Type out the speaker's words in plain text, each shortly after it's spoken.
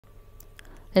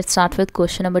Let's start with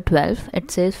question number 12. It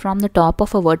says from the top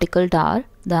of a vertical tower,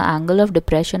 the angle of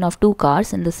depression of two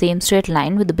cars in the same straight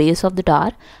line with the base of the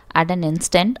tower at an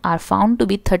instant are found to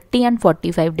be 30 and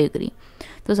 45 degree.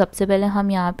 तो सबसे पहले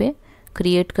हम यहाँ पे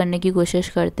create करने की कोशिश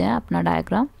करते हैं अपना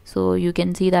diagram. So you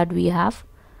can see that we have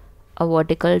a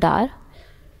vertical tower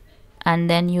and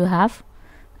then you have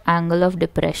angle of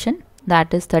depression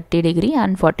that is 30 degree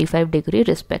and 45 degree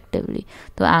respectively.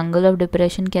 तो angle of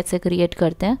depression कैसे क्रिएट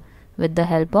करते हैं? with the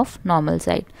help of normal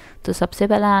side. तो सबसे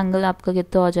पहला angle आपका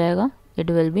कितना हो जाएगा? It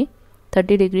will be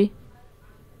 30 degree.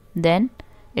 Then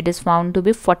it is found to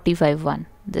be 45 one.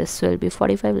 This will be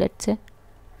 45, let's say.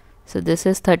 So this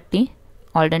is 30.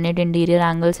 Alternate interior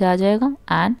angle से आ जाएगा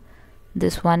and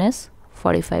this one is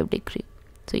 45 degree.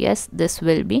 So yes, this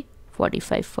will be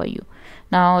 45 for you.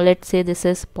 Now let's say this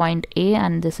is point A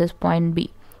and this is point B.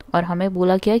 और हमें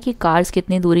बोला क्या है कि cars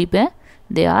कितनी दूरी पे हैं?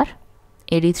 They are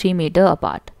 83 meter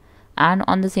apart. And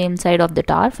on the same side of the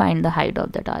tower find the height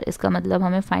of the tower. इसका मतलब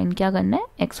हमें find क्या करना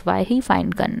है? XY ही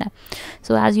find करना है.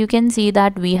 So as you can see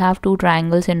that we have two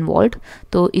triangles involved.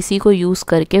 तो इसी को use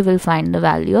करके we'll find the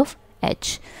value of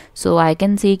H. So I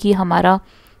can see कि हमारा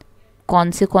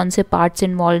कौन से parts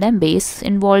involved हैं? Base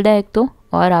involved है एक तो,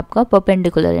 और आपका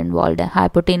perpendicular involved है.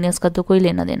 Hypotenuse का तो कोई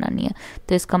लेना देना नहीं है.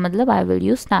 तो इसका मतलब I will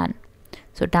use tan.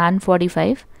 So tan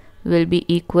 45 will be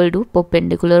equal to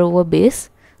perpendicular over base,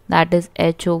 that is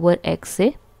h over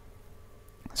xa.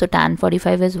 So tan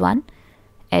 45 is 1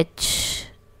 h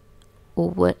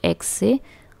over xa,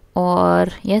 or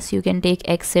yes, you can take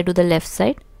xa to the left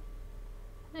side.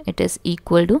 It is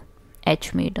equal to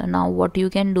h meter. Now what you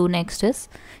can do next is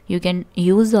you can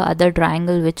use the other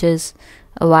triangle which is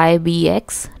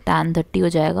ybx. Tan 30 हो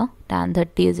जाएगा. Tan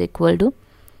 30 is equal to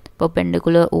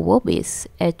perpendicular over base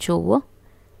h over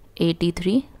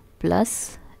 83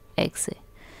 plus xa.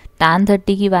 tan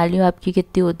 30 की value आपकी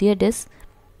कितनी होती है? It is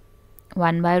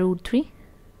 1/√3.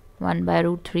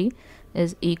 1/√3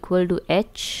 is equal to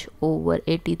h over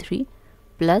 83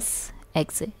 plus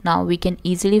xa. Now we can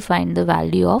easily find the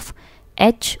value of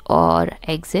h और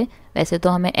xa. वैसे तो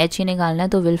हमें h ही निकालना है,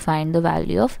 तो we'll find the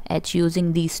value of h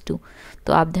using these two.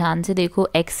 तो आप ध्यान से देखो,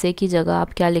 xa की जगह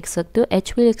आप क्या लिख सकते हो?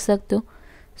 h भी लिख सकते हो.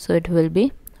 So it will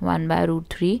be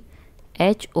 1/√3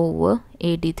 h over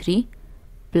 83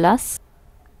 plus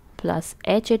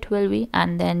h it will be,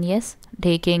 and then yes,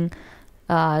 taking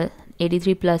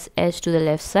 83 plus h to the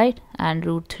left side and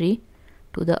 √3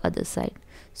 to the other side.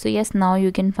 So yes, now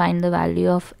you can find the value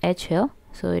of h here.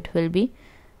 So it will be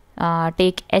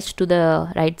take h to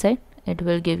the right side. It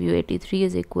will give you 83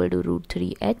 is equal to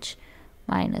 √3 h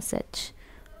minus h,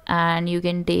 and you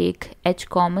can take h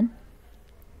common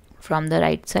from the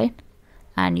right side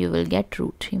and you will get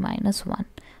 √3 minus 1,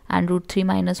 and √3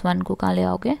 minus 1 को कहाँ ले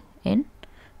आओगे? In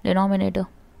denominator.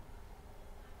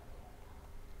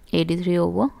 83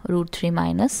 over √3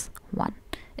 minus 1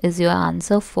 is your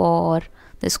answer for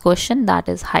this question, that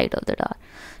is height of the tower.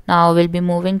 Now we'll be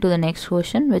moving to the next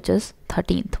question, which is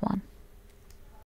 13th one.